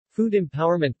Food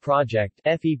Empowerment Project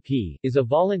 (FEP) is a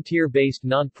volunteer-based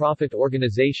non-profit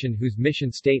organization whose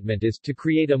mission statement is to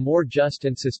create a more just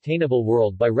and sustainable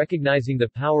world by recognizing the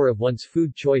power of one's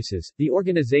food choices. The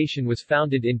organization was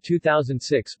founded in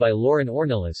 2006 by Lauren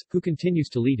Ornelas, who continues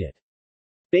to lead it.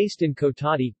 Based in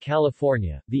Cotati,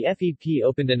 California, the FEP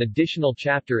opened an additional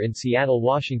chapter in Seattle,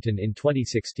 Washington in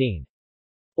 2016.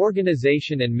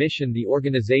 Organization and mission. The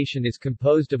organization is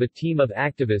composed of a team of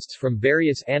activists from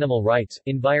various animal rights,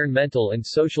 environmental and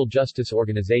social justice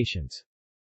organizations.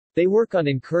 They work on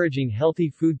encouraging healthy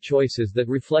food choices that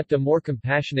reflect a more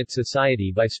compassionate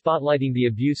society by spotlighting the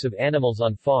abuse of animals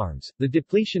on farms, the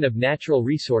depletion of natural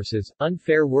resources,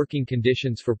 unfair working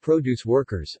conditions for produce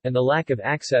workers, and the lack of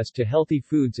access to healthy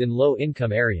foods in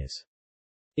low-income areas.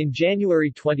 In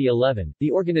January 2011, the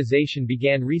organization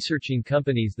began researching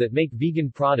companies that make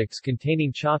vegan products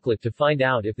containing chocolate to find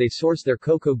out if they source their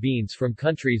cocoa beans from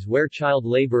countries where child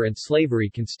labor and slavery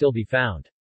can still be found.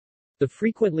 The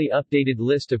frequently updated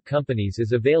list of companies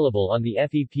is available on the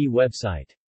FEP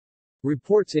website.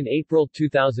 Reports. In April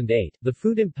 2008, the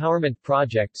Food Empowerment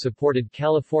Project supported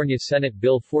California Senate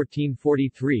Bill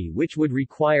 1443, which would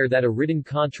require that a written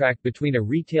contract between a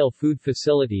retail food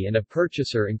facility and a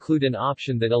purchaser include an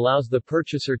option that allows the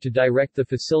purchaser to direct the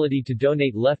facility to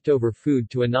donate leftover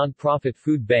food to a non-profit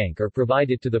food bank or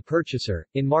provide it to the purchaser.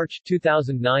 In March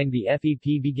 2009, the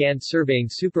FEP began surveying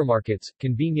supermarkets,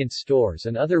 convenience stores,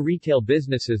 and other retail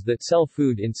businesses that sell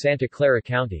food in Santa Clara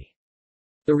County.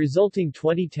 The resulting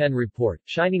 2010 report,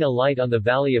 shining a light on the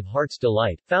Valley of Heart's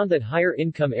Delight, found that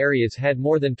higher-income areas had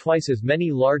more than twice as many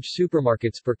large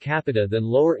supermarkets per capita than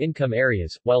lower-income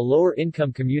areas, while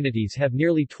lower-income communities have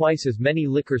nearly twice as many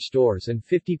liquor stores and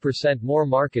 50% more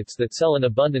markets that sell an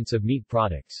abundance of meat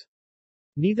products.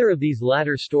 Neither of these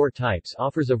latter store types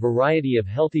offers a variety of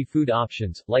healthy food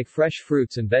options, like fresh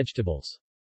fruits and vegetables.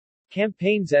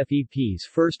 Campaign's FEP's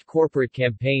first corporate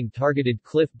campaign targeted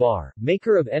Cliff Bar,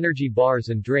 maker of energy bars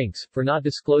and drinks, for not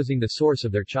disclosing the source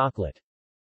of their chocolate.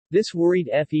 This worried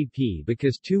FEP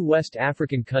because two West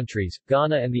African countries,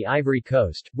 Ghana and the Ivory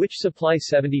Coast, which supply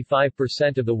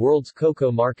 75% of the world's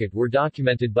cocoa market, were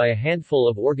documented by a handful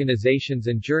of organizations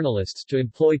and journalists to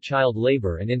employ child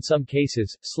labor and in some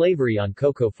cases, slavery on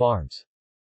cocoa farms.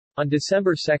 On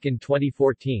December 2,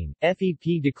 2014,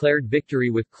 FEP declared victory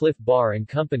with Cliff Bar and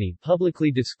Company,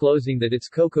 publicly disclosing that its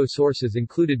cocoa sources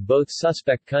included both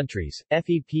suspect countries.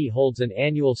 FEP holds an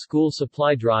annual school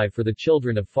supply drive for the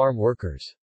children of farm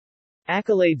workers.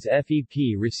 Accolades.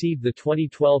 FEP received the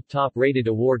 2012 top-rated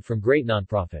award from Great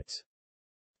Nonprofits.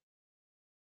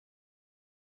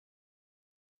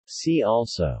 See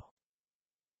also: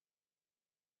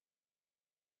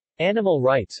 Animal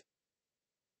rights,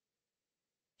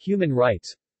 Human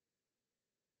rights,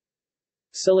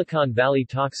 Silicon Valley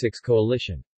Toxics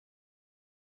Coalition.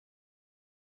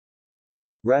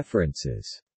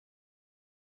 References.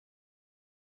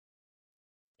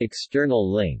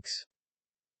 External links.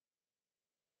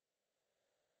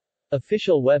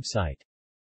 Official website.